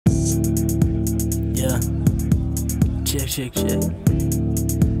Check. This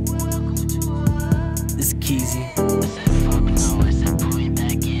is Keezy. I said fuck no, I said pull me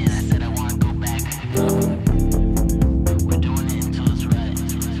back in. I said I wanna go back. We're doing it until it's right.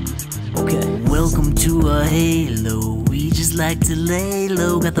 Okay. Welcome to a halo. We just like to lay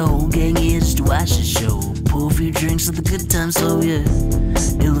low. Got the whole gang here just to watch the show. Pour a few drinks so the good times slow, yeah.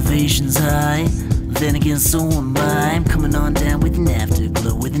 Elevation's high. Then again, so am I. I'm coming on down with an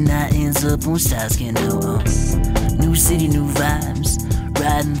afterglow. Where the night ends up on stars can't know. New city, new vibes.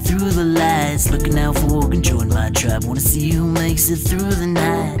 Riding through the lights. Looking out for join my tribe. Wanna see who makes it through the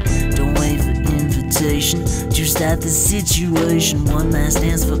night. Don't wait for invitation to start the situation. One last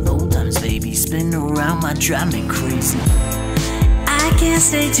dance for old times, baby. Spin around my drive me crazy. I can't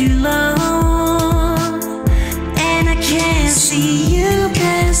stay too long, and I can't see you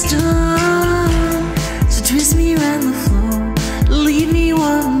past dawn. So twist me around the floor, leave me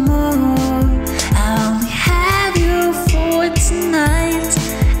one more. I only have you for tonight.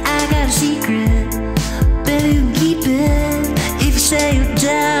 I got a secret, baby, we'll keep it. If you say you're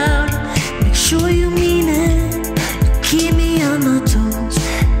down, make sure you mean it. Keep me on my toes,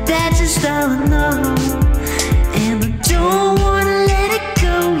 that's just all I know. And I don't wanna let it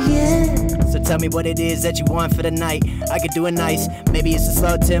go yet. So tell me what it is that you want for the night. I could do it nice. Maybe it's a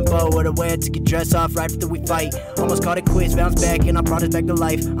slow tempo or the way I took your dress off right after we fight. Almost caught it quits, bounced back and I brought it back to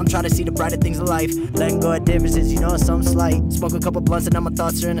life. I'm trying to see the brighter things of life. Letting go of differences, you know it's something slight. Smoke a couple blunts and now my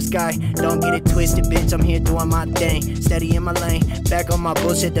thoughts are in the sky. Don't get it twisted, bitch, I'm here doing my thing. Steady in my lane, back on my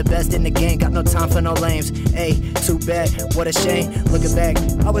bullshit, the best in the game. Got no time for no lames. Ayy, too bad, what a shame. Looking back,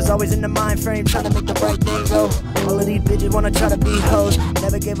 I was always in the mind frame, trying to make the right thing go. All of these bitches wanna try to be hoes.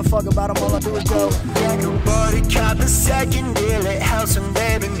 Never gave a fuck about them, all I do is go. Yeah, nobody caught the second deal at house and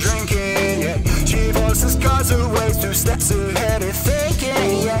they've been drinking, yeah. She forces cars her ways 2 steps ahead of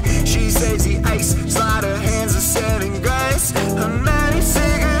thinking, yeah. She saves the ice, slide her hands are serving grace. Her many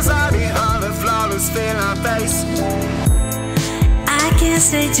figures are behind the flawless feel on her face. I can't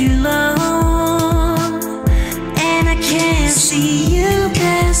stay too long, and I can't see you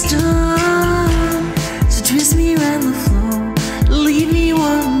past dawn. So twist me around the floor, leave me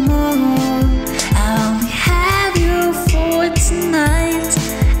one more. I only have you for tonight.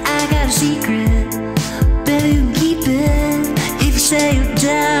 I got a secret, baby, we'll keep it. If you say you're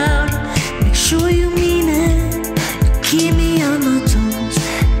down, make sure you